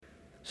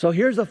So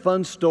here's a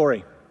fun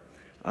story.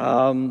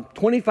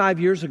 25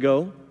 years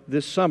ago,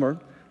 this summer,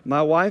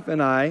 my wife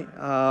and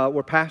I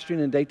were pastoring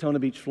in Daytona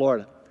Beach,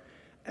 Florida.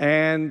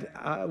 And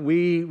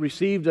we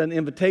received an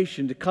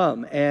invitation to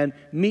come and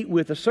meet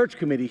with a search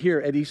committee here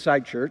at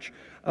Eastside Church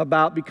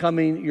about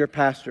becoming your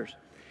pastors.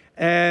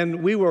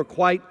 And we were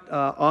quite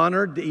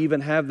honored to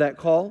even have that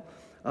call,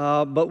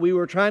 but we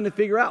were trying to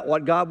figure out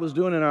what God was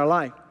doing in our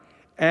life.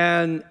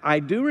 And I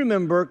do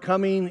remember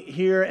coming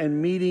here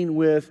and meeting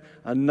with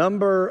a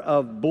number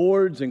of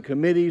boards and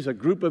committees, a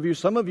group of you.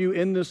 Some of you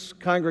in this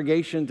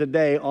congregation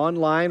today,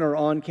 online or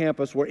on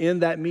campus, were in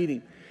that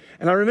meeting.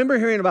 And I remember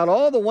hearing about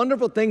all the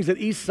wonderful things that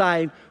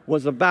Eastside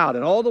was about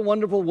and all the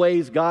wonderful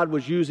ways God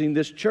was using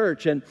this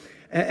church. And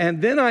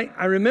then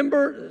I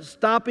remember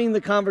stopping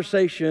the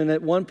conversation at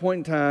one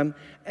point in time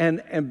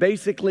and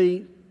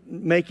basically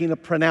making a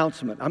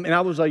pronouncement. I mean,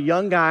 I was a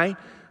young guy,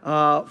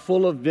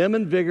 full of vim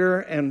and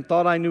vigor, and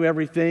thought I knew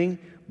everything,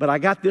 but I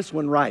got this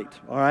one right,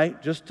 all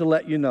right? Just to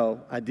let you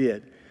know, I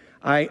did.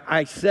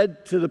 I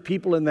said to the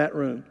people in that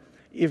room,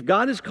 if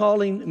God is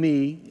calling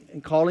me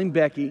and calling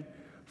Becky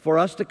for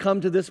us to come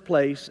to this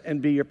place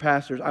and be your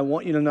pastors, I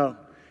want you to know,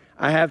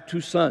 I have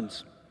 2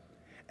 sons,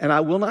 and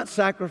I will not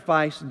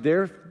sacrifice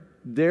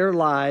their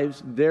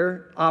lives,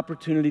 their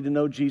opportunity to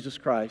know Jesus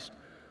Christ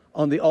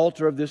on the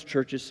altar of this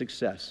church's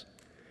success.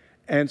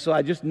 And so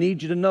I just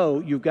need you to know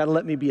you've got to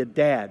let me be a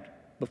dad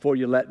before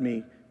you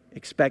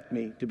expect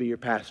me to be your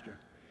pastor.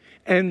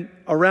 And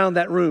around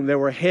that room, there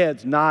were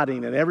heads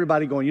nodding and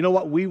everybody going, you know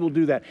what, we will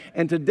do that.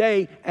 And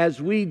today,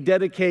 as we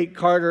dedicate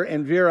Carter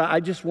and Vera,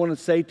 I just want to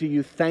say to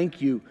you, thank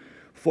you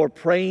for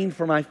praying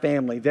for my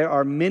family. There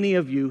are many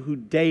of you who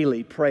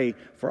daily pray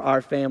for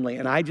our family.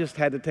 And I just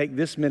had to take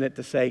this minute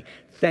to say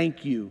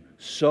thank you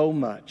so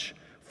much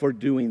for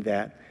doing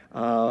that.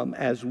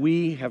 As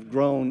we have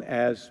grown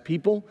as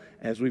people,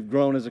 as we've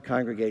grown as a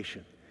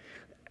congregation.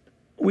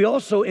 We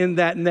also, in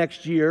that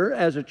next year,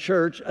 as a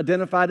church,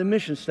 identified a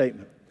mission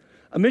statement.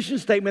 A mission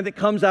statement that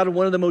comes out of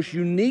one of the most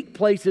unique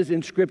places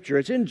in Scripture.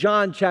 It's in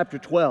John chapter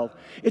 12.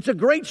 It's a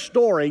great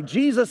story.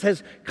 Jesus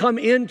has come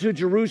into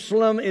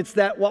Jerusalem. It's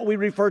that what we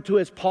refer to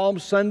as Palm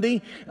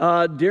Sunday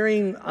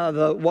during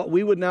what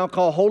we would now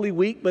call Holy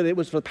Week, but it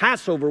was for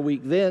Passover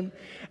week then.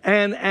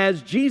 And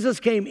as Jesus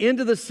came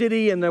into the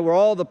city and there were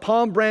all the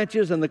palm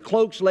branches and the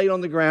cloaks laid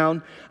on the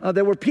ground,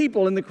 there were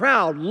people in the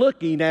crowd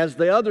looking as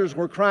the others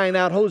were crying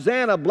out,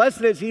 Hosanna,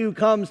 blessed is he who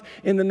comes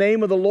in the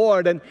name of the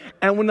Lord. And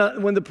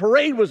when the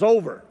parade was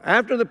over,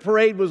 after the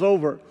parade was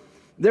over,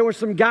 there were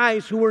some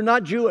guys who were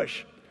not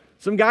Jewish,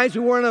 some guys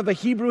who weren't of a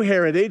Hebrew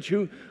heritage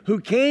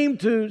who came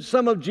to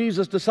some of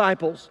Jesus'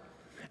 disciples.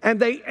 And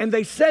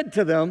they said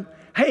to them,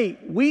 hey,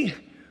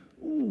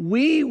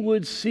 we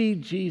would see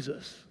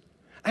Jesus.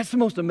 That's the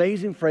most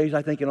amazing phrase,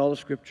 I think, in all of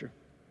Scripture.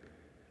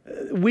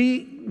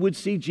 We would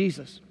see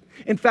Jesus.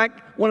 In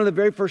fact, one of the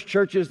very first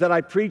churches that I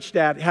preached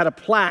at had a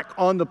plaque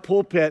on the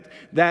pulpit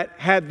that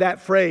had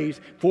that phrase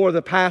for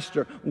the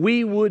pastor.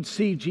 We would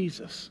see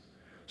Jesus.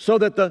 So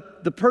that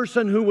the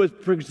person who was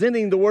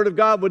presenting the Word of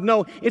God would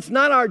know it's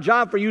not our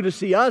job for you to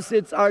see us,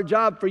 it's our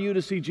job for you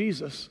to see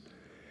Jesus.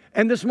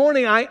 And this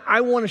morning, I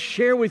want to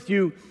share with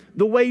you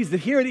the ways that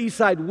here at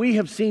Eastside we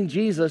have seen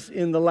Jesus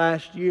in the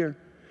last year.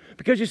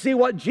 Because you see,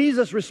 what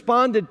Jesus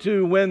responded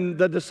to when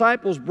the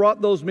disciples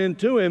brought those men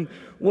to him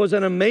was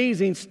an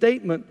amazing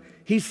statement.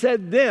 He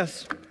said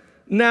this,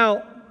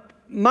 now,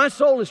 my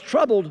soul is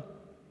troubled,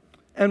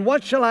 and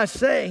what shall I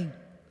say?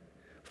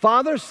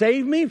 Father,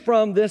 save me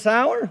from this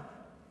hour?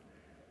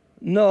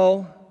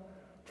 No,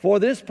 for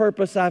this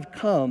purpose I've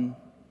come.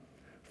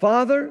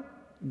 Father,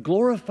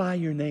 glorify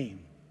your name.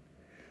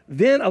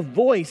 Then a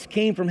voice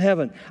came from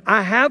heaven.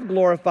 I have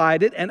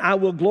glorified it, and I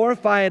will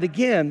glorify it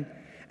again.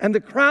 And the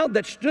crowd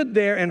that stood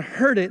there and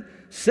heard it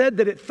said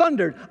that it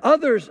thundered.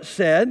 Others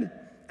said,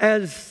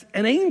 as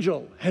an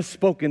angel has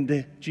spoken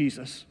to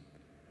Jesus.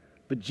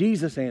 But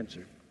Jesus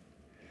answered,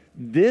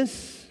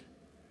 this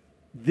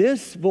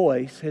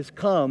voice has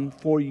come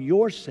for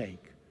your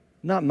sake,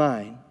 not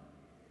mine.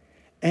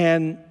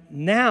 And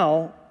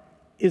now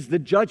is the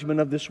judgment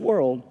of this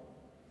world.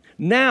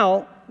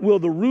 Now will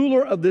the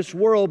ruler of this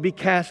world be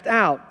cast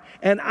out.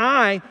 And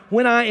I,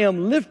 when I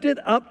am lifted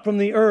up from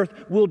the earth,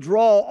 will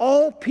draw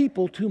all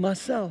people to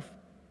myself.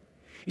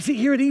 You see,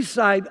 here at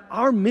Eastside,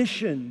 our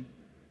mission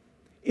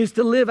is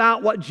to live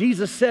out what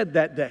Jesus said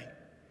that day.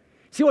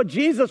 See, what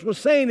Jesus was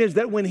saying is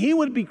that when he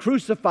would be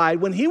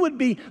crucified, when he would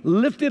be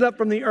lifted up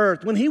from the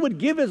earth, when he would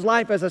give his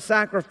life as a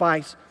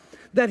sacrifice,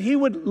 that he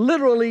would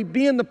literally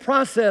be in the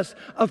process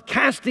of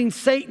casting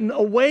Satan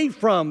away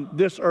from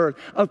this earth,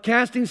 of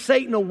casting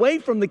Satan away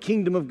from the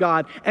kingdom of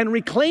God and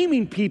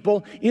reclaiming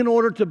people in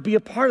order to be a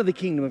part of the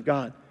kingdom of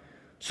God.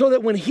 So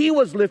that when he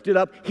was lifted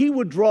up, he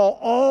would draw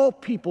all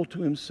people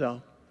to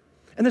himself.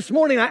 And this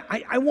morning,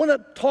 I want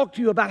to talk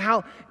to you about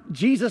how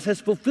Jesus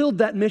has fulfilled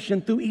that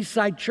mission through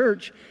Eastside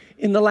Church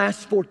in the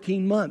last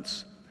 14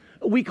 months.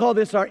 We call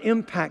this our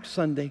Impact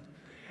Sunday.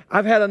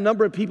 I've had a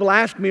number of people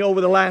ask me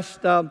over the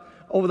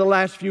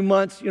last few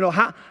months, you know,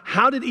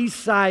 how did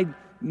Eastside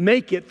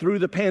make it through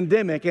the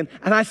pandemic? And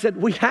I said,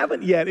 we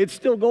haven't yet. It's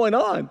still going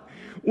on.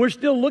 We're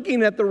still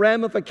looking at the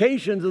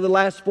ramifications of the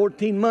last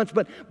 14 months.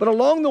 But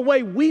along the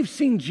way, we've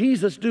seen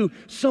Jesus do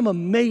some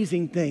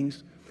amazing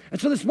things. And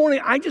so this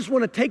morning, I just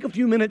want to take a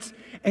few minutes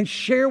and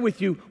share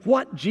with you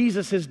what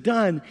Jesus has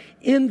done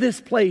in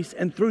this place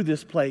and through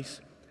this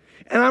place.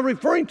 And I'm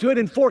referring to it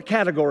in 4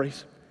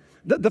 categories.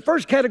 The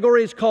first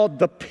category is called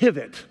the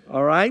pivot,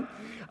 all right?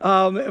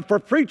 For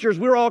preachers,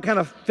 we were all kind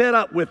of fed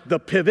up with the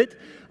pivot.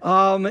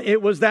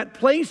 It was that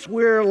place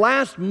where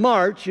last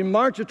March, in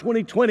March of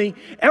 2020,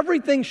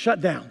 everything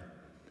shut down.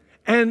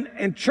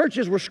 And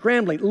churches were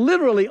scrambling.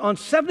 Literally on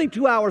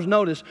 72 hours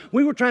notice,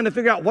 we were trying to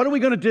figure out, what are we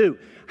going to do?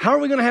 How are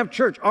we going to have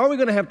church? Are we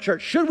going to have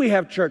church? Should we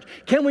have church?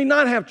 Can we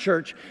not have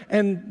church?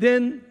 And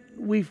then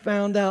we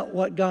found out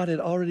what God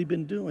had already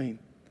been doing.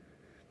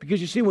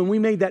 Because you see, when we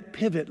made that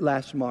pivot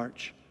last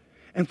March,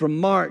 and from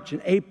March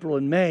and April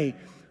and May,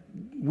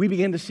 we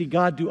began to see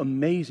God do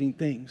amazing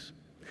things.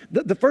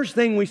 The first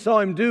thing we saw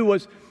Him do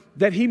was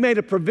that He made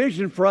a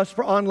provision for us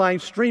for online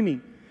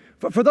streaming.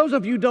 For those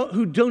of you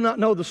who do not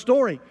know the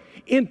story,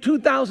 in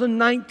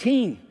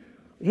 2019,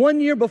 1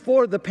 year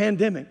before the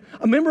pandemic,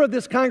 a member of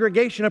this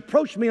congregation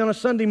approached me on a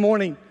Sunday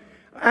morning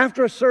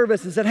after a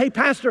service and said, hey,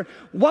 Pastor,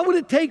 what would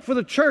it take for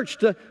the church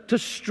to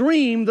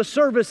stream the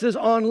services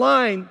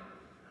online?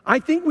 I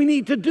think we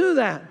need to do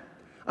that.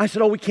 I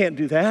said, oh, we can't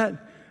do that.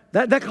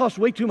 That costs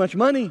way too much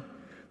money.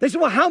 They said,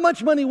 well, how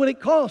much money would it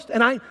cost?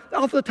 And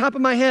off the top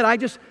of my head,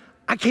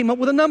 I came up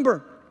with a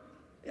number.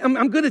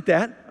 I'm good at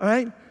that, all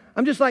right?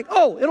 I'm just like,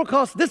 oh, it'll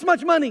cost this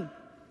much money.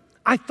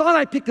 I thought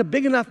I picked a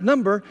big enough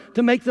number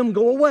to make them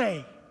go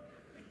away.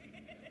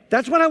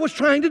 That's what I was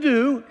trying to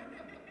do.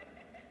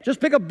 Just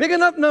pick a big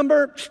enough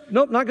number.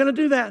 Nope, not going to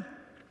do that.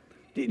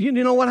 You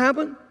know what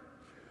happened?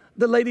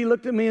 The lady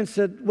looked at me and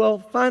said, well,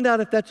 find out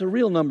if that's a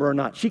real number or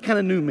not. She kind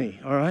of knew me,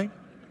 all right?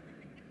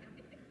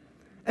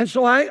 And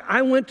so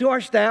I went to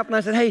our staff and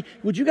I said, hey,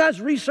 would you guys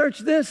research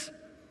this?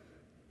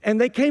 And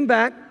they came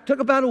back, took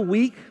about a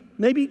week,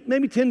 maybe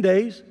 10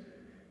 days,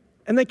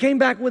 and they came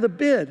back with a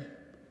bid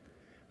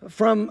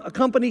from a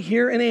company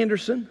here in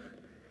Anderson.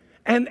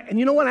 And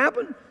you know what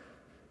happened?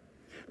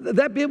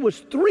 That bid was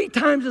 3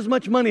 times as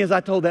much money as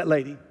I told that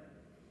lady.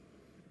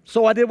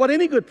 So I did what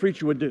any good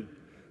preacher would do.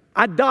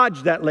 I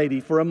dodged that lady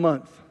for a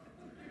month.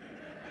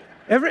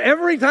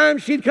 Every time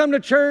she'd come to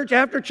church,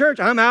 after church,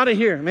 I'm out of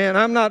here, man.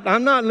 I'm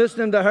not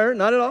listening to her,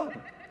 not at all.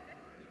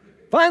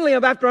 Finally,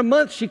 after a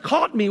month, she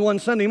caught me one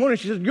Sunday morning.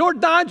 She said, you're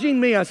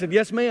dodging me. I said,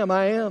 yes, ma'am,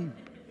 I am.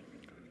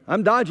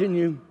 I'm dodging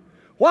you.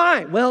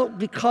 Why? Well,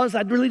 because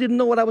I really didn't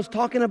know what I was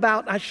talking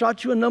about. I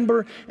shot you a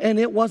number, and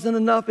it wasn't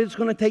enough. It's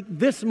going to take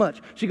this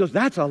much. She goes,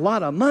 that's a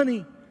lot of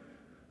money.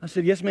 I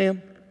said, yes,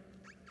 ma'am.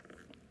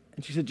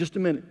 And she said, just a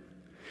minute.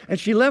 And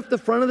she left the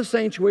front of the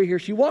sanctuary here.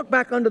 She walked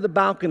back under the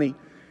balcony,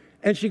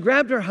 and she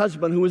grabbed her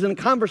husband, who was in a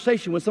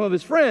conversation with some of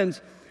his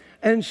friends,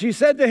 and she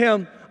said to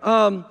him,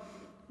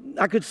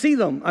 I could see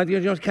them. I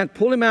kind of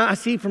pull him out. I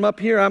see from up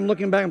here, I'm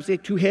looking back, I'm seeing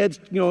 2 heads,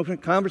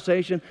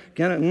 conversation,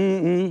 kind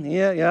of,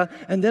 yeah.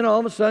 And then all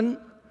of a sudden,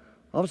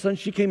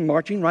 she came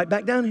marching right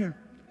back down here.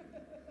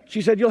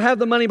 She said, you'll have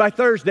the money by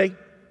Thursday,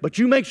 but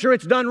you make sure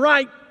it's done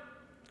right.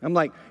 I'm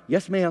like,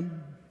 yes,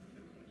 ma'am.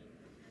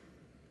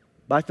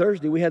 By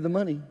Thursday, we had the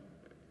money.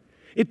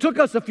 It took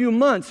us a few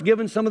months,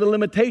 given some of the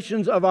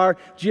limitations of our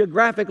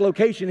geographic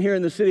location here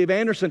in the city of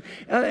Anderson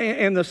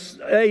and the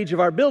age of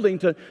our building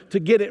to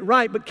get it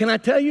right. But can I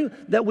tell you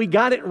that we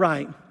got it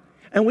right?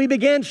 And we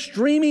began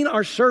streaming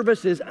our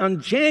services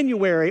on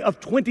January of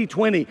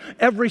 2020,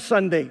 every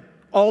Sunday,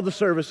 all the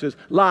services,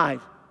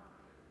 live.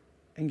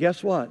 And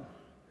guess what?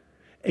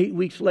 8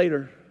 weeks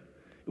later,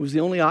 it was the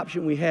only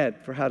option we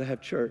had for how to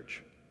have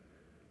church.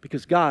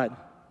 Because God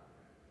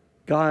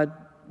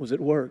was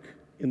at work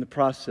in the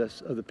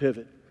process of the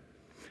pivot.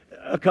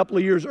 A couple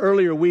of years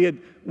earlier, we had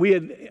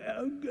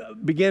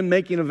began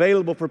making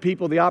available for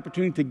people the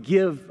opportunity to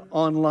give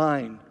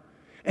online.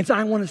 And so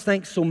I want to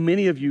thank so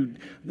many of you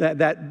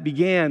that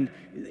began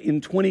in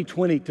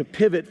 2020 to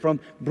pivot from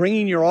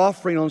bringing your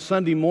offering on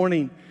Sunday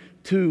morning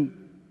to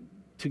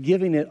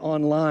giving it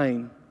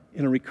online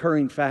in a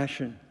recurring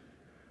fashion.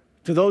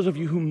 To those of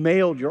you who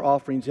mailed your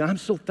offerings, and I'm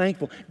so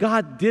thankful.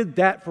 God did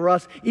that for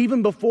us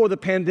even before the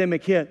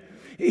pandemic hit.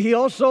 He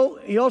also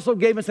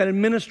gave us an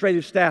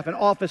administrative staff, an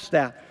office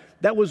staff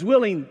that was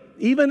willing,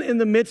 even in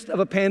the midst of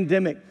a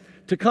pandemic,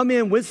 to come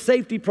in with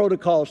safety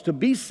protocols, to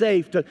be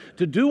safe, to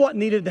do what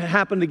needed to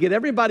happen to get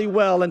everybody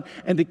well and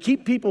to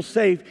keep people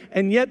safe.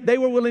 And yet they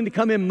were willing to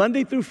come in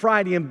Monday through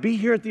Friday and be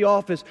here at the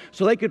office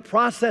so they could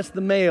process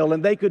the mail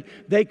and they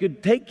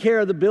could take care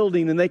of the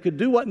building and they could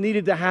do what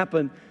needed to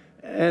happen.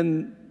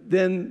 And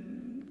then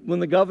when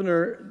the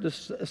governor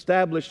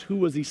established who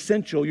was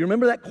essential, you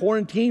remember that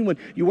quarantine when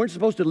you weren't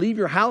supposed to leave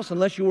your house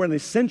unless you were an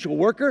essential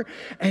worker?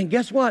 And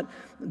guess what?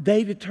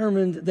 They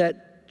determined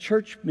that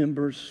church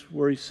members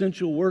were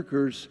essential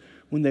workers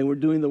when they were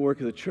doing the work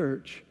of the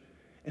church.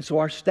 And so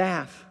our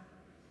staff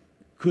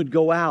could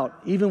go out,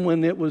 even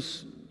when it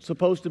was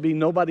supposed to be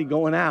nobody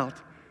going out.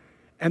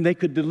 And they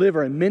could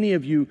deliver, and many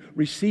of you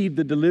received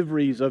the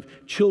deliveries of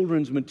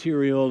children's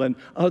material and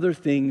other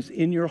things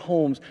in your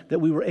homes that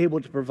we were able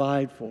to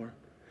provide for.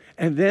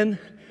 And then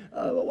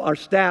our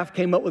staff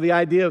came up with the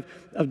idea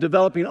of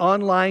developing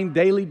online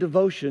daily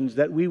devotions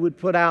that we would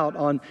put out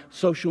on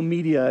social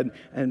media.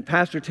 And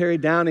Pastor Terry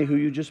Downey, who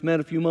you just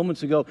met a few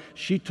moments ago,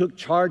 she took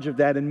charge of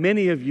that. And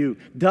many of you,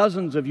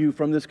 dozens of you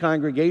from this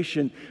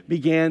congregation,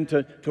 began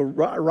to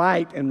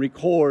write and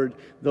record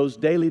those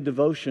daily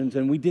devotions.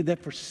 And we did that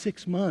for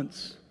 6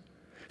 months.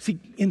 See,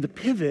 in the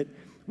pivot,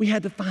 we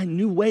had to find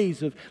new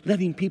ways of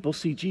letting people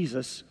see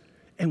Jesus.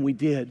 And we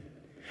did.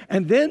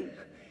 And then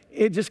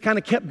it just kind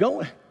of kept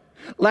going.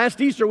 Last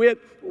Easter,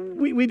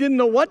 we didn't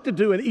know what to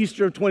do in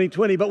Easter of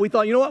 2020, but we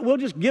thought, you know what, we'll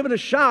just give it a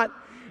shot,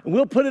 and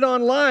we'll put it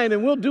online,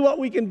 and we'll do what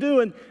we can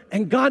do.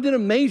 And God did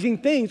amazing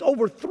things.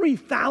 Over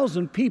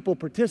 3,000 people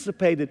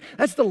participated.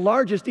 That's the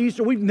largest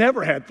Easter. We've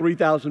never had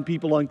 3,000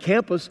 people on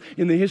campus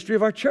in the history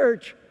of our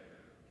church.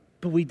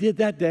 But we did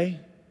that day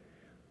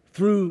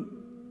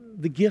through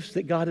the gifts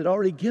that God had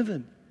already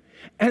given.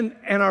 And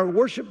our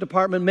worship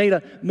department made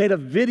a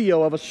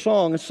video of a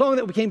song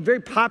that became very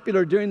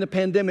popular during the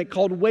pandemic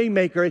called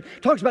Waymaker. It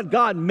talks about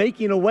God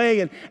making a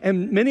way,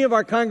 and many of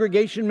our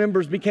congregation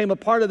members became a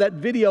part of that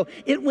video.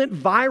 It went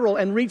viral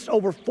and reached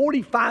over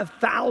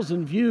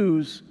 45,000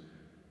 views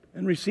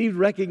and received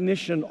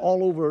recognition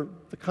all over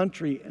the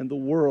country and the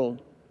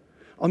world.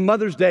 On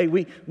Mother's Day,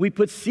 we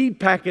put seed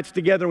packets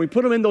together. We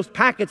put them in those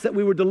packets that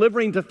we were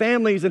delivering to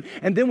families,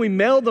 and then we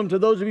mailed them to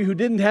those of you who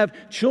didn't have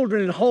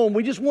children at home.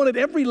 We just wanted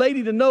every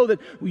lady to know that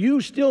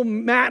you still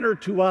matter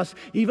to us,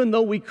 even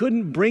though we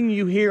couldn't bring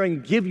you here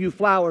and give you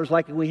flowers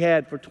like we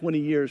had for 20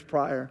 years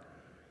prior.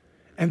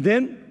 And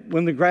then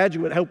when the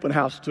graduate open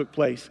house took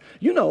place,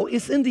 you know,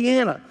 it's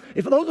Indiana.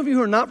 If those of you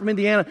who are not from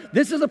Indiana,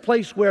 this is a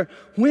place where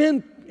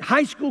when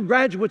high school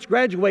graduates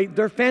graduate,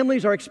 their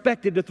families are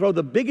expected to throw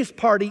the biggest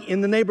party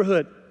in the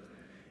neighborhood.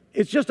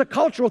 It's just a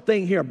cultural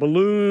thing here.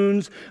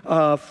 Balloons,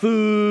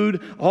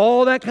 food,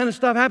 all that kind of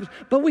stuff happens.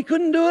 But we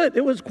couldn't do it.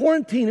 It was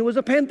quarantine. It was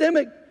a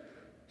pandemic.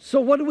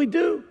 So what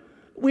did?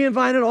 We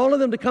invited all of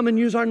them to come and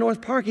use our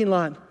north parking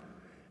lot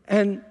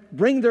and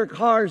bring their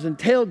cars and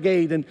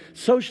tailgate and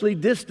socially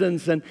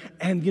distance.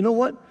 And you know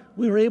what?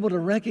 We were able to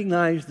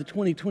recognize the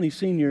 2020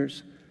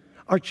 seniors.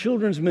 Our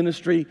children's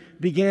ministry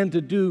began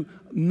to do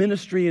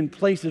ministry in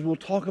places we'll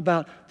talk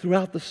about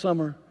throughout the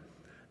summer.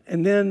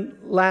 And then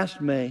last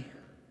May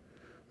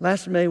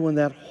when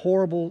that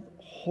horrible,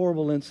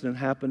 horrible incident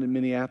happened in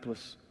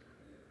Minneapolis,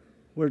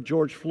 where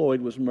George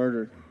Floyd was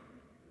murdered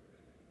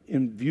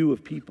in view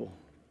of people.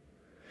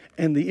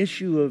 And the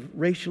issue of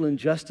racial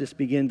injustice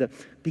began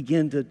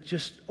to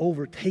just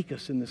overtake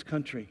us in this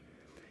country.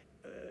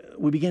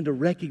 We began to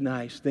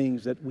recognize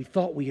things that we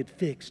thought we had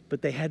fixed,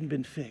 but they hadn't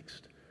been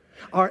fixed.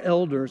 Our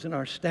elders and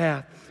our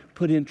staff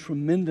put in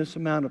tremendous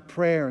amount of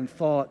prayer and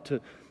thought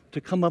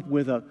to come up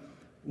with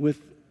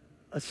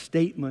a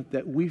statement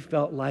that we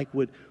felt like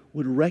would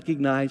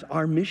recognize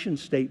our mission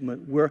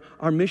statement, where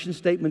our mission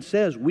statement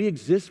says we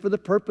exist for the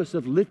purpose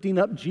of lifting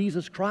up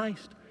Jesus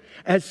Christ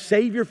as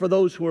Savior for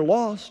those who are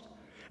lost,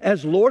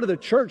 as Lord of the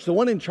church, the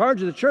one in charge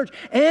of the church,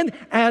 and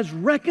as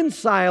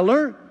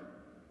reconciler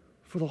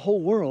for the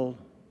whole world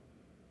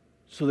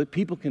so that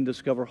people can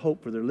discover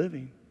hope for their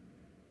living.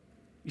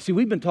 You see,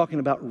 we've been talking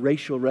about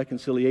racial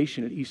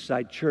reconciliation at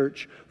Eastside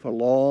Church for a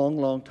long,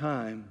 long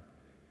time.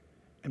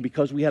 And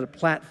because we had a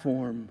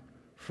platform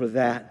for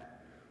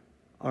that,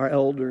 our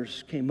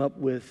elders came up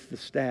with the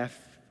staff,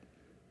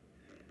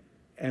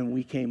 and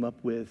we came up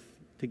with,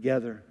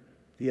 together,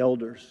 the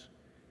elders,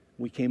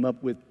 we came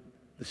up with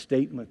the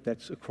statement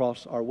that's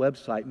across our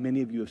website.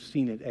 Many of you have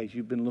seen it as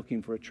you've been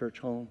looking for a church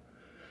home.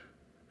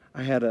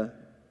 I had a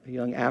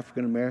young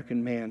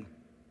African-American man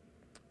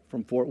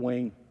from Fort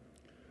Wayne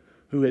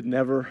who had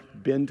never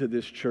been to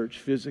this church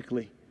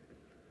physically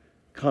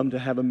come to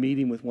have a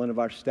meeting with one of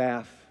our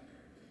staff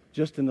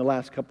just in the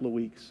last couple of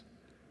weeks.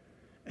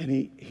 And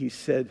he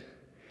said,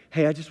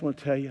 "Hey, I just want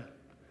to tell you,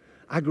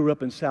 I grew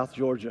up in South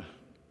Georgia,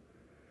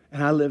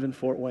 and I live in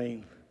Fort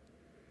Wayne.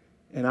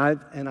 And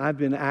I've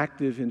been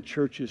active in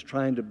churches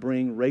trying to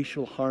bring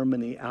racial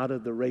harmony out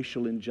of the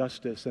racial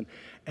injustice.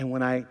 And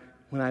when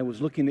I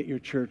was looking at your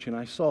church and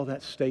I saw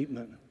that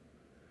statement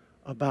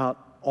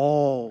about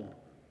all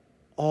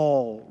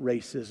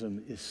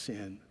racism is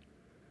sin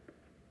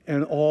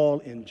and all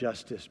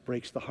injustice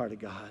breaks the heart of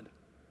God.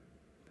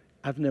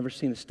 I've never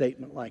seen a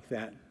statement like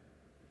that.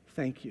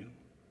 Thank you."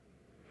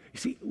 You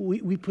see,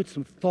 we put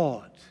some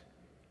thought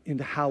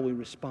into how we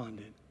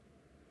responded.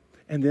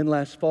 And then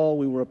last fall,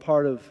 we were a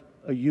part of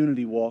a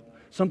unity walk,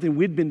 something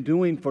we'd been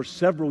doing for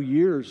several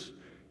years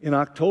in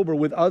October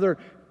with other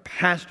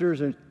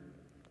pastors and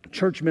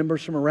church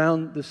members from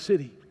around the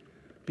city.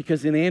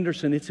 Because in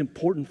Anderson, it's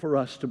important for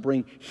us to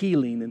bring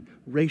healing and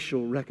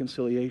racial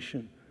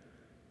reconciliation.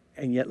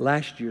 And yet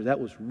last year, that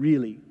was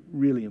really,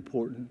 really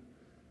important,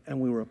 and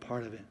we were a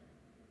part of it.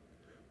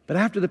 But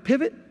after the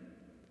pivot,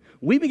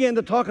 we began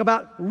to talk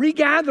about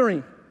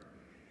regathering.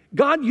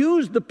 God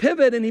used the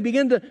pivot, and He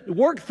began to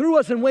work through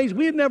us in ways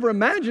we had never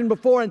imagined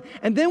before.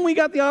 And then we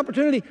got the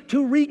opportunity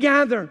to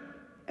regather.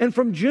 And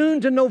from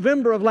June to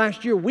November of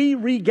last year, we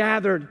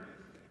regathered,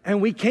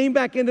 and we came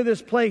back into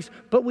this place.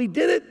 But we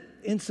did it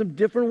in some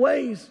different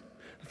ways.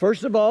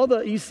 First of all, the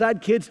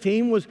Eastside Kids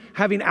team was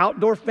having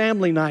outdoor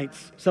family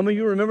nights. Some of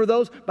you remember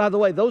those? By the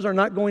way, those are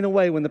not going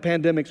away when the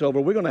pandemic's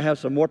over. We're going to have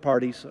some more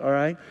parties, all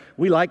right?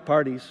 We like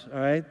parties, all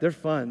right? They're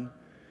fun.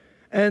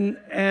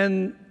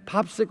 And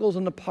popsicles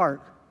in the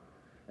park.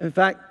 In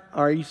fact,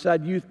 our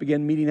Eastside youth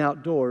began meeting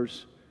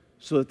outdoors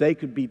so that they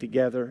could be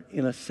together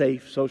in a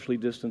safe, socially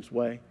distanced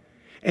way.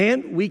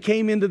 And we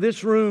came into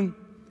this room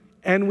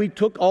and we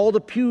took all the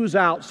pews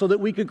out so that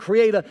we could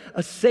create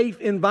a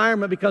safe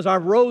environment, because our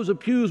rows of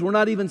pews were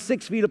not even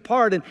 6 feet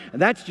apart, and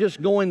that's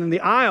just going in the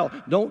aisle.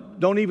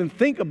 Don't even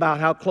think about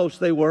how close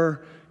they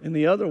were in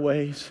the other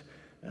ways.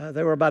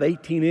 They were about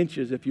 18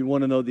 inches, if you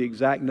want to know the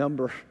exact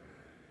number.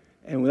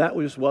 And that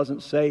just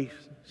wasn't safe.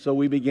 So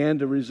we began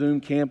to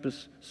resume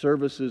campus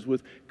services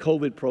with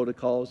COVID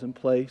protocols in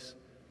place.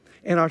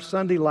 And our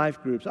Sunday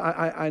life groups,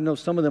 I know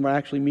some of them are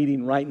actually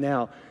meeting right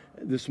now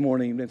this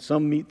morning, and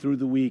some meet through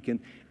the week.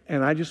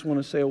 And I just want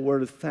to say a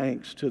word of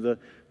thanks to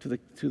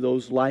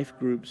those life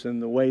groups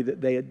and the way that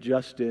they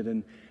adjusted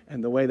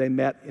and the way they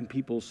met in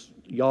people's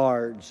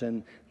yards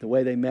and the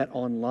way they met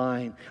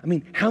online. I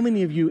mean, how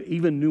many of you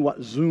even knew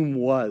what Zoom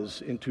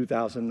was in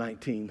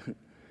 2019?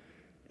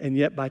 And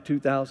yet by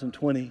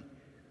 2020,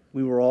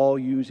 we were all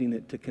using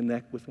it to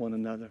connect with one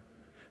another.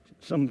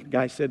 Some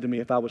guy said to me,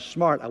 if I was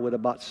smart, I would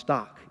have bought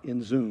stock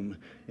in Zoom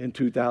in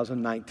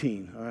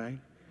 2019, all right?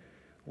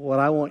 What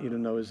I want you to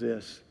know is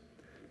this,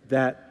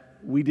 that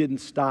we didn't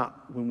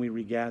stop when we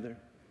regathered.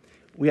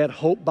 We had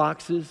hope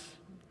boxes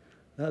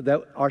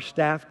that our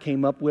staff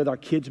came up with, our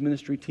kids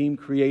ministry team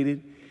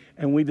created,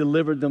 and we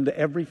delivered them to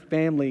every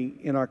family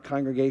in our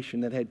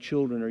congregation that had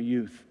children or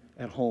youth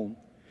at home.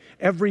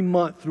 Every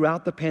month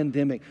throughout the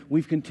pandemic,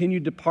 we've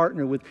continued to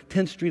partner with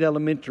 10th Street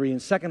Elementary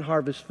and Second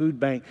Harvest Food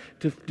Bank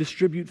to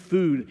distribute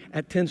food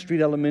at 10th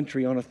Street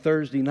Elementary on a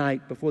Thursday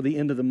night before the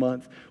end of the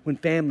month, when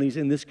families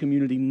in this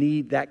community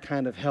need that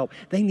kind of help.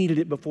 They needed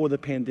it before the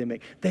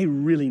pandemic. They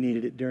really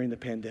needed it during the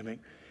pandemic.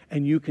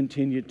 And you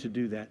continued to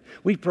do that.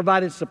 We've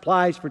provided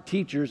supplies for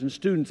teachers and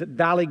students at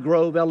Valley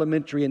Grove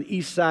Elementary and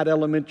Eastside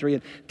Elementary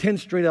and 10th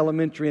Street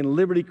Elementary and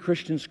Liberty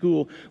Christian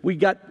School. We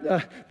got,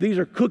 these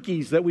are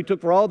cookies that we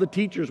took for all the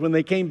teachers when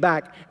they came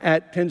back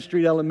at 10th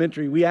Street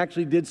Elementary. We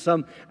actually did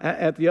some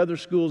at the other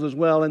schools as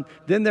well. And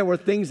then there were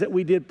things that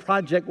we did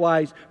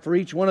project-wise for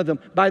each one of them.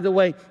 By the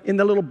way, in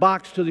the little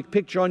box to the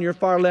picture on your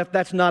far left,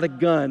 that's not a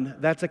gun,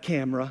 that's a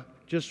camera.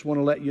 Just want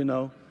to let you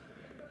know.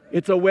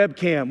 It's a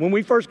webcam. When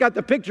we first got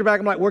the picture back,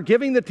 I'm like, we're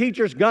giving the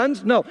teachers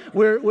guns? No,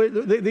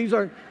 these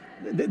are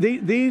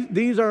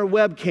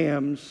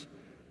webcams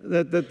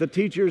that the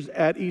teachers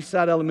at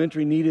Eastside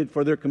Elementary needed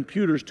for their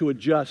computers to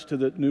adjust to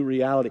the new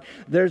reality.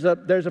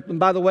 And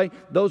by the way,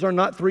 those are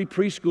not 3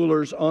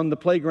 preschoolers on the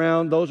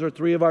playground. Those are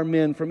 3 of our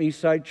men from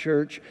Eastside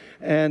Church.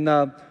 And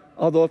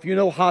although if you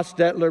know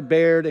Hostetler,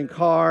 Baird, and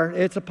Carr,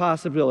 it's a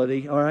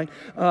possibility, all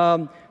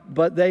right?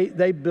 But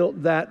they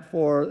built that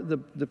for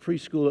the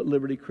preschool at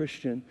Liberty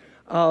Christian.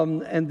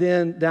 And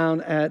then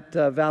down at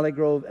Valley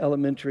Grove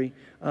Elementary,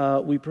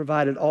 we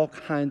provided all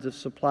kinds of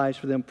supplies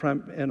for them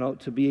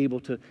to be able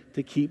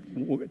to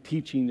keep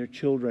teaching their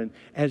children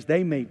as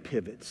they made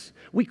pivots.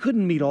 We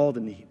couldn't meet all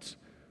the needs,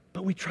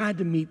 but we tried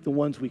to meet the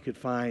ones we could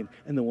find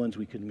and the ones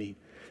we could meet.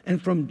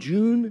 And from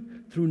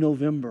June through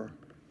November,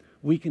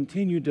 we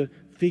continued to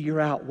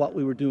figure out what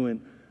we were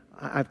doing.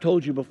 I've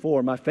told you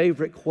before, my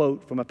favorite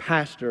quote from a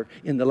pastor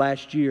in the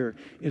last year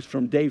is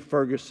from Dave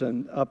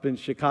Ferguson up in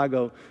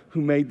Chicago,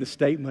 who made the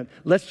statement,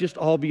 let's just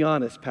all be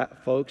honest,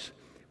 folks.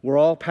 We're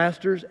all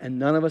pastors and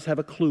none of us have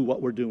a clue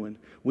what we're doing.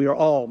 We are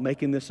all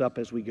making this up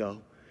as we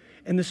go.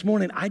 And this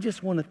morning, I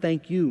just want to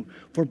thank you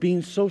for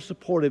being so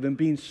supportive and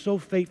being so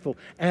faithful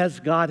as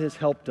God has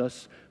helped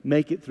us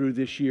make it through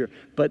this year.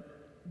 But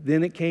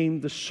then it came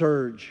the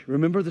surge.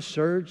 Remember the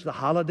surge, the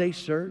holiday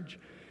surge?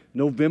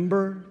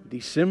 November,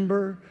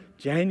 December,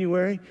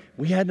 January,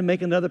 we had to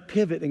make another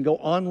pivot and go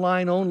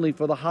online only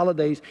for the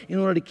holidays in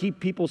order to keep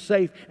people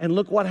safe. And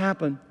look what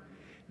happened.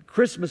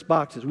 Christmas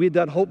boxes. We had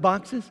done hope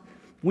boxes.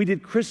 We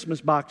did Christmas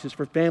boxes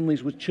for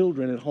families with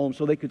children at home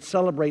so they could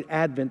celebrate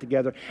Advent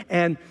together.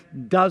 And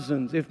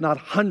dozens, if not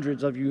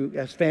hundreds of you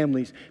as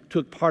families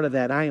took part of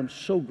that. I am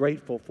so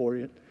grateful for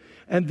it.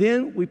 And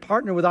then we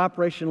partnered with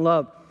Operation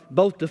Love,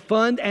 both to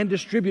fund and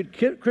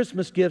distribute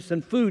Christmas gifts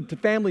and food to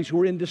families who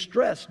were in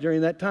distress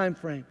during that time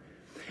frame.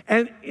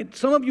 And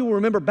some of you will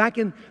remember back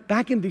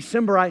in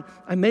December,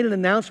 I made an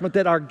announcement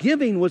that our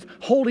giving was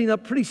holding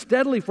up pretty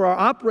steadily for our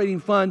operating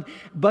fund,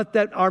 but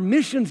that our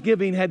missions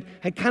giving had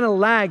kind of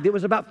lagged. It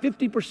was about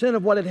 50%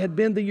 of what it had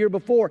been the year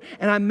before.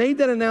 And I made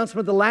that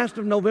announcement the last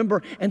of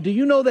November. And do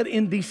you know that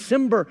in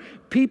December,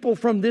 people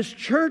from this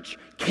church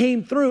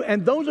came through?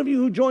 And those of you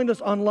who joined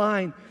us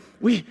online,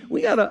 we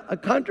got a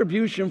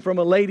contribution from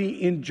a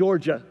lady in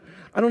Georgia.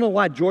 I don't know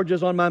why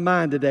Georgia's on my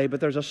mind today, but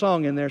there's a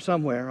song in there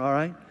somewhere, all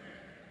right?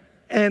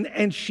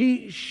 And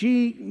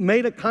she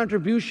made a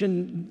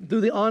contribution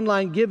through the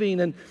online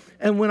giving.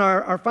 And when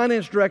our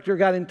finance director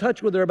got in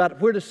touch with her about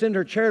where to send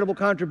her charitable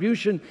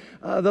contribution,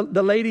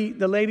 the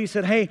lady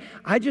said, "Hey,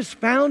 I just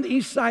found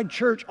Eastside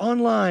Church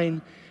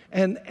online,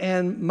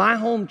 and my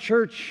home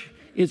church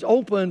is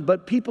open,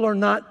 but people are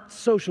not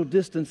social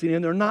distancing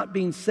and they're not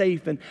being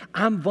safe, and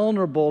I'm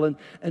vulnerable."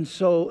 And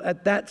so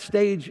at that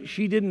stage,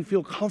 she didn't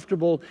feel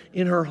comfortable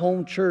in her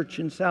home church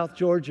in South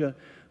Georgia,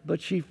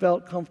 but she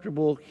felt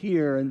comfortable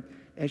here. And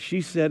as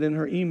she said in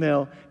her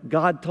email,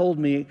 God told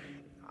me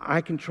I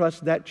can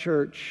trust that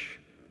church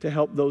to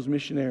help those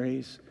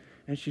missionaries.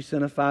 And she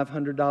sent a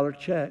 $500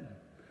 check.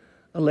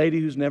 A lady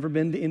who's never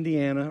been to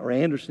Indiana, or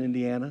Anderson,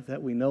 Indiana,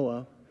 that we know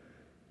of,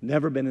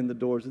 never been in the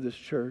doors of this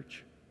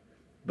church.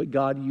 But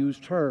God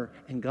used her,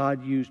 and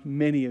God used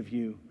many of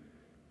you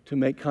to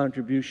make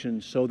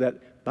contributions so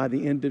that by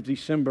the end of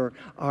December,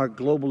 our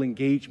global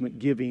engagement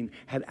giving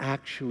had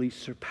actually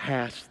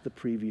surpassed the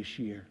previous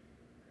year.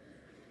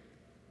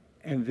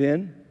 And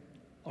then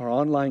our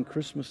online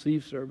Christmas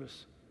Eve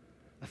service,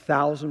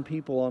 1,000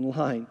 people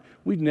online.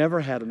 We've never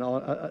had an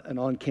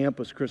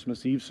on-campus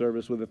Christmas Eve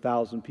service with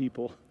 1,000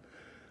 people,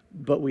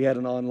 but we had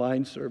an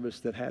online service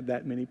that had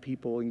that many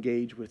people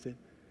engage with it.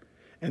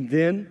 And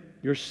then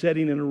you're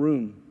sitting in a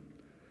room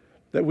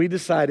that we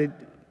decided,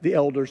 the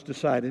elders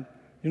decided,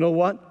 you know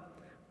what?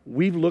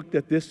 We've looked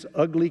at this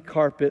ugly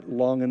carpet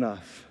long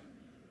enough.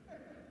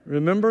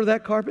 Remember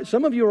that carpet?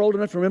 Some of you are old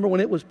enough to remember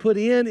when it was put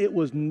in, it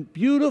was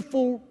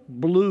beautiful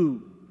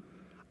blue.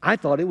 I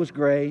thought it was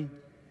gray.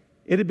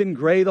 It had been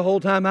gray the whole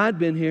time I'd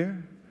been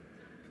here.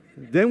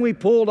 Then we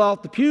pulled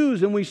off the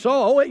pews and we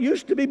saw, oh, it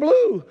used to be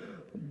blue,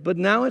 but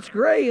now it's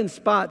gray in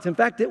spots. In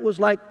fact, it was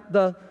like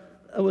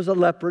it was a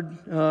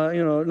leopard,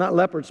 not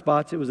leopard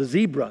spots, it was a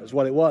zebra is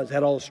what it was. It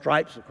had all the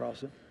stripes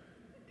across it.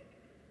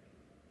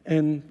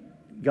 And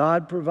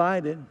God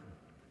provided.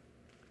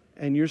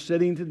 And you're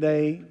sitting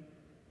today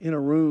in a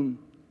room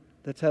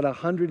that's had a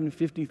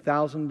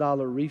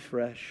 $150,000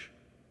 refresh.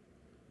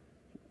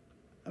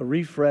 A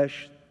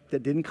refresh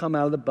that didn't come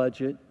out of the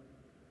budget.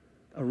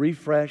 A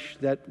refresh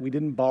that we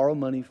didn't borrow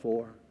money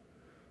for.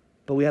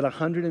 But we had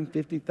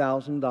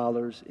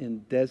 $150,000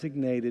 in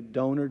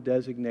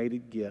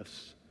donor-designated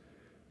gifts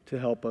to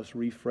help us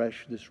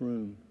refresh this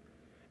room.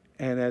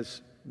 And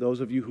as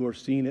those of you who are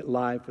seeing it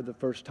live for the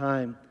first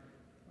time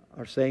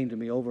are saying to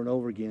me over and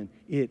over again,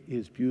 it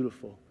is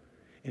beautiful.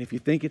 And if you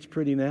think it's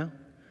pretty now,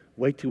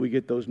 wait till we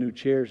get those new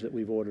chairs that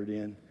we've ordered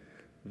in.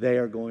 They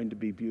are going to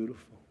be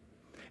beautiful.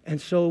 And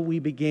so we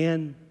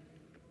began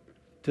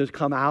to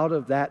come out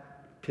of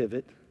that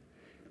pivot.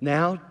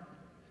 Now,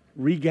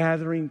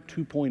 Regathering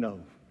 2.0.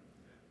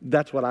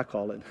 That's what I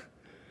call it.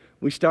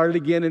 We started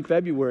again in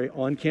February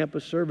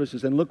on-campus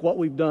services, and look what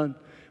we've done.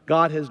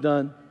 God has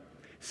done.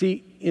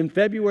 See, in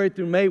February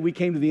through May, we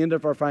came to the end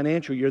of our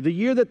financial year. The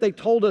year that they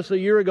told us a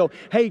year ago,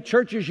 hey,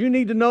 churches, you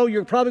need to know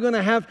you're probably going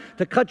to have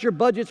to cut your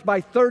budgets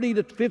by 30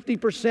 to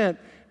 50%.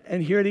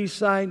 And here at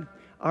Eastside,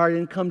 our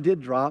income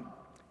did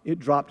drop. It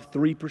dropped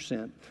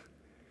 3%.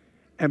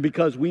 And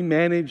because we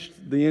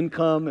managed the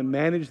income and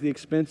managed the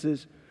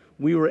expenses,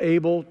 we were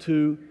able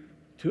to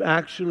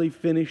actually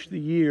finish the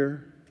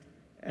year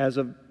as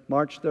of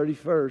March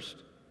 31st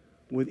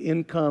with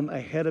income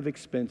ahead of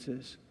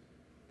expenses,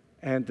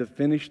 and to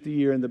finish the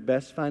year in the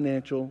best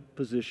financial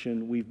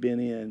position we've been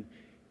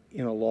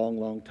in a long,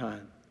 long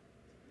time.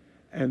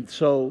 And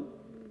so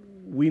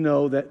we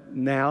know that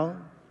now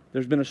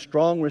there's been a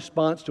strong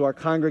response to our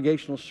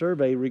congregational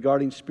survey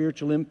regarding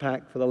spiritual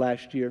impact for the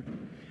last year.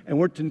 And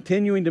we're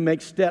continuing to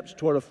make steps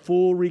toward a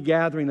full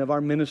regathering of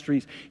our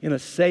ministries in a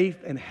safe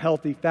and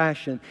healthy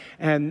fashion.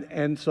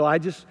 And so I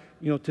just,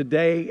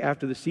 today,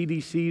 after the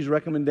CDC's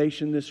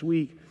recommendation this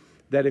week,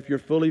 that if you're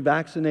fully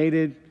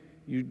vaccinated,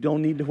 you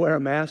don't need to wear a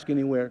mask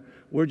anywhere.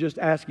 We're just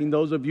asking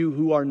those of you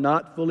who are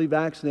not fully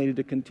vaccinated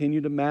to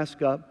continue to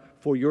mask up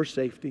for your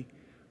safety.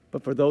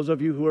 But for those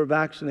of you who are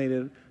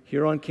vaccinated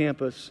here on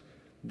campus,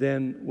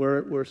 then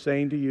we're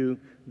saying to you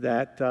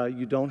that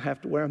you don't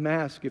have to wear a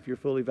mask if you're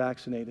fully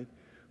vaccinated.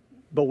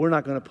 But we're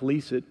not going to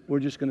police it. We're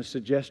just going to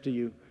suggest to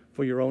you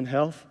for your own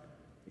health,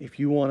 if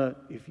you're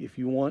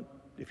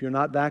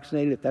not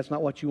vaccinated, if that's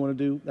not what you want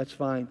to do, that's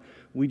fine.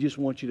 We just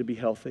want you to be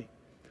healthy.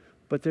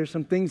 But there's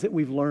some things that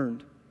we've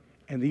learned,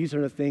 and these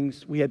are the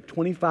things. We had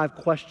 25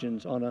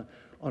 questions on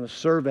a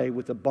survey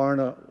with the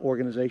Barna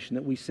organization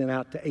that we sent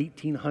out to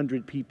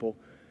 1,800 people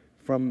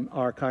from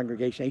our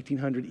congregation,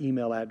 1,800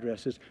 email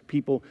addresses,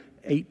 people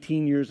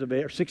 18 years of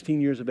age or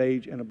 16 years of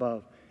age and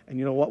above. And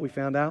you know what we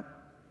found out?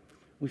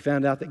 We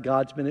found out that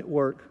God's been at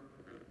work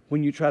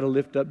when you try to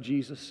lift up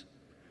Jesus.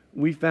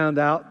 We found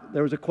out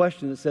there was a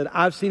question that said,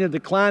 I've seen a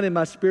decline in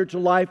my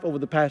spiritual life over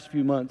the past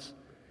few months.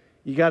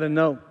 You got to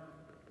know,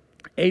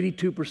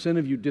 82%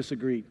 of you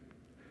disagreed.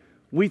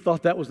 We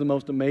thought that was the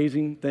most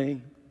amazing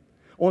thing.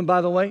 Oh, and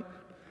by the way,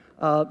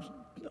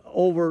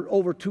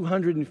 over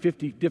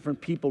 250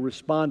 different people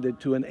responded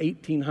to an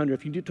 1,800.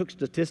 If you took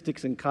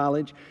statistics in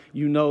college,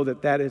 you know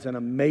that is an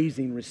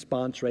amazing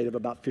response rate of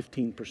about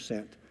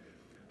 15%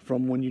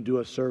 from when you do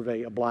a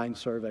survey, a blind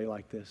survey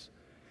like this.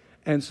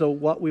 And so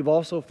what we've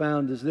also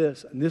found is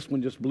this, and this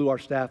one just blew our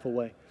staff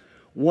away.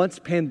 Once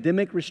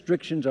pandemic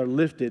restrictions are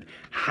lifted,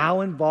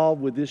 how involved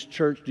with this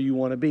church do you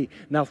want to be?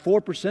 Now,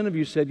 4% of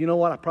you said, you know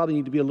what, I probably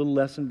need to be a little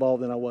less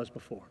involved than I was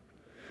before.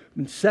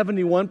 And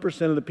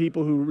 71% of the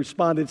people who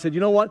responded said, you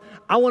know what,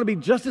 I want to be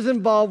just as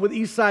involved with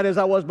Eastside as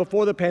I was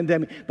before the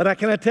pandemic. But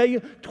can I tell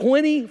you,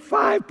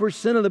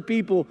 25% of the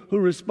people who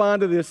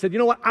responded to this said, you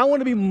know what, I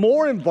want to be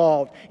more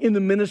involved in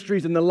the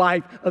ministries and the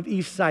life of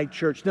Eastside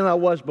Church than I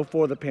was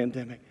before the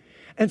pandemic.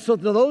 And so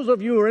to those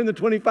of you who are in the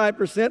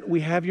 25%,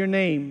 we have your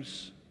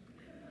names.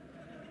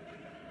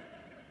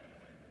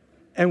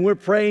 And we're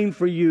praying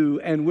for you,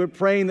 and we're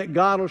praying that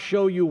God will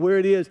show you where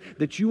it is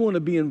that you want to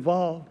be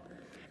involved.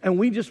 And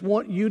we just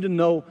want you to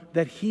know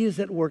that He is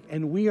at work,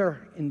 and we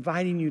are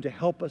inviting you to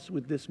help us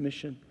with this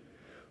mission.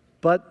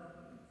 But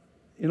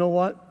you know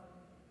what?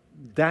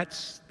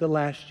 That's the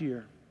last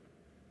year.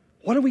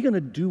 What are we going to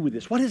do with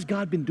this? What has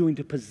God been doing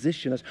to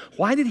position us?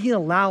 Why did He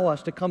allow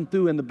us to come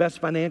through in the best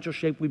financial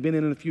shape we've been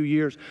in a few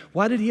years?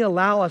 Why did He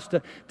allow us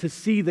to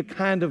see the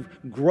kind of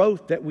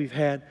growth that we've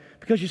had?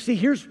 Because you see,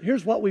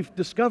 here's what we've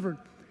discovered.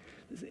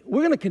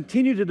 We're going to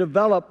continue to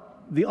develop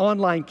the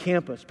online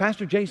campus.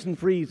 Pastor Jason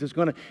Fries is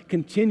going to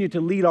continue to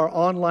lead our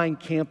online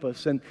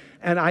campus. And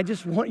I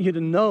just want you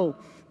to know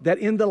that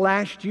in the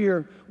last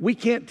year, we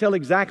can't tell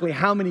exactly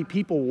how many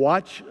people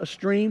watch a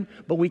stream,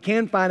 but we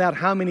can find out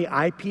how many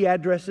IP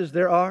addresses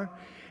there are.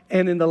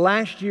 And in the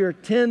last year,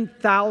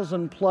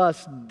 10,000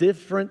 plus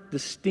different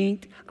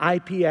distinct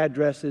IP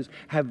addresses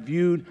have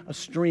viewed a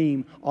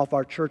stream off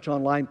our church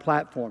online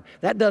platform.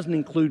 That doesn't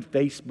include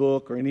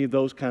Facebook or any of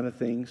those kind of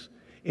things.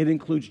 It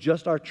includes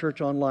just our church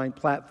online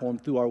platform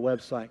through our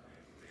website.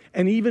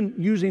 And even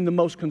using the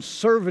most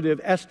conservative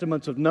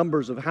estimates of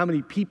numbers of how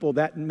many people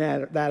that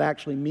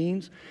actually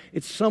means,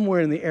 it's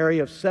somewhere in the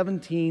area of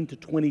 17 to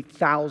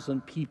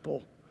 20,000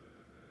 people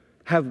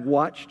have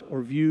watched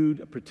or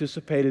viewed or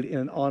participated in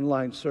an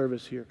online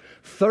service here.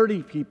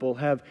 30 people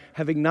have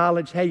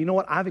acknowledged, hey, you know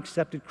what, I've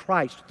accepted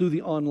Christ through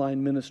the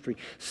online ministry.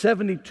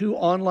 72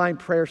 online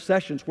prayer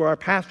sessions where our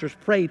pastors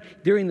prayed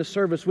during the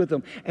service with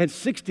them. And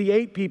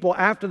 68 people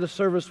after the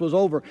service was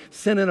over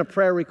sent in a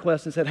prayer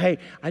request and said, hey,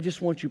 I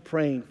just want you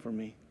praying for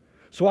me.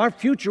 So our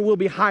future will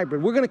be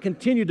hybrid. We're going to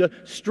continue to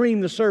stream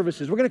the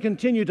services. We're going to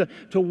continue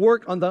to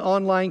work on the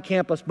online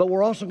campus, but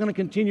we're also going to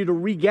continue to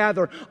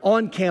regather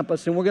on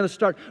campus, and we're going to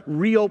start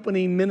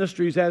reopening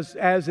ministries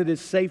as it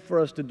is safe for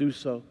us to do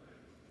so.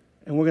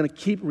 And we're going to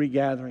keep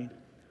regathering.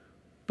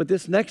 But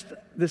this next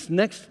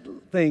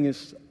thing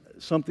is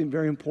something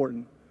very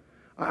important.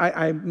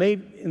 I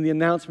made in the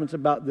announcements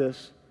about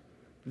this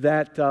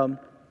that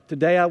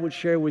today I would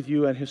share with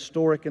you a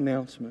historic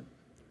announcement.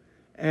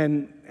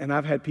 And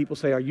I've had people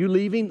say, are you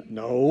leaving?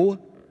 No.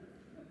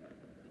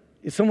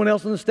 Is someone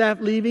else on the staff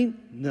leaving?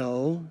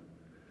 No.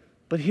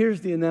 But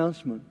here's the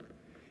announcement.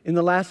 In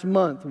the last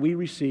month, we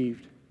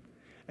received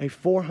a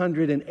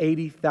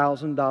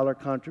 $480,000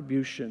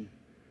 contribution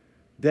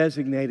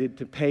designated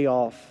to pay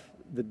off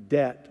the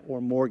debt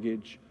or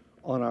mortgage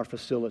on our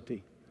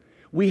facility.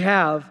 We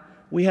have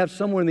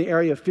somewhere in the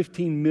area of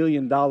 $15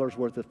 million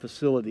worth of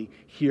facility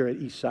here at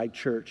Eastside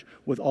Church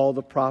with all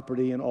the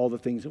property and all the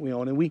things that we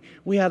own. And we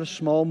had a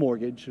small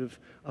mortgage of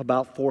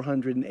about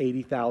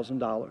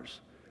 $480,000.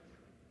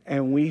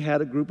 And we had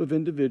a group of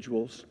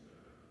individuals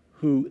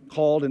who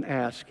called and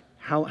asked,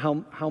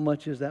 how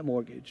much is that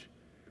mortgage?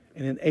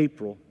 And in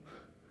April,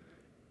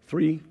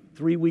 three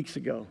weeks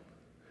ago,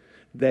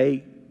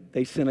 they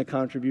sent a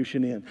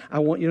contribution in. I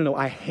want you to know,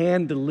 I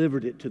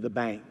hand-delivered it to the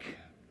bank.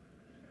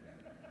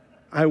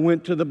 I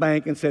went to the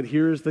bank and said,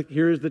 here's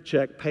the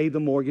check, pay the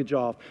mortgage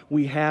off.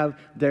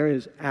 There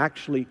is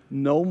actually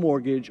no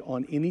mortgage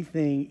on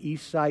anything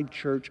Eastside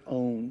Church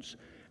owns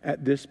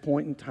at this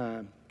point in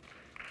time.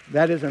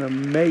 That is an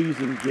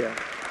amazing gift.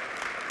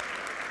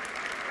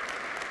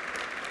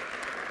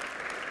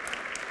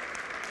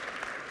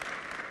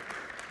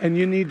 And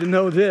you need to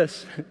know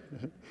this.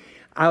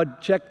 I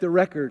would check the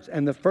records,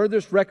 and the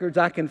furthest records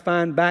I can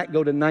find back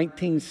go to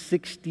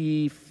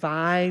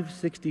 1965,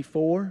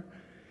 64.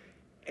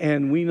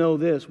 And we know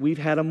this, we've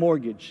had a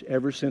mortgage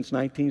ever since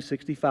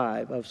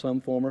 1965 of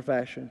some form or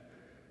fashion.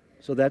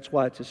 So that's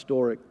why it's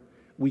historic.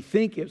 We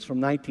think it's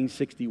from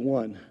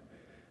 1961.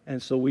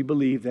 And so we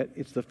believe that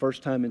it's the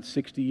first time in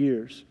 60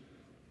 years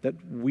that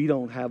we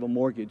don't have a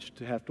mortgage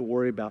to have to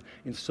worry about.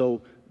 And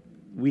so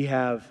we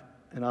have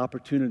an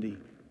opportunity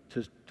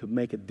to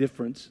make a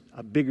difference,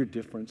 a bigger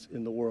difference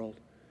in the world.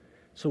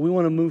 So we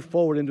want to move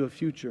forward into a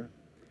future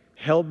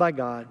held by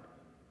God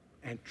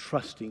and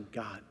trusting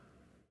God.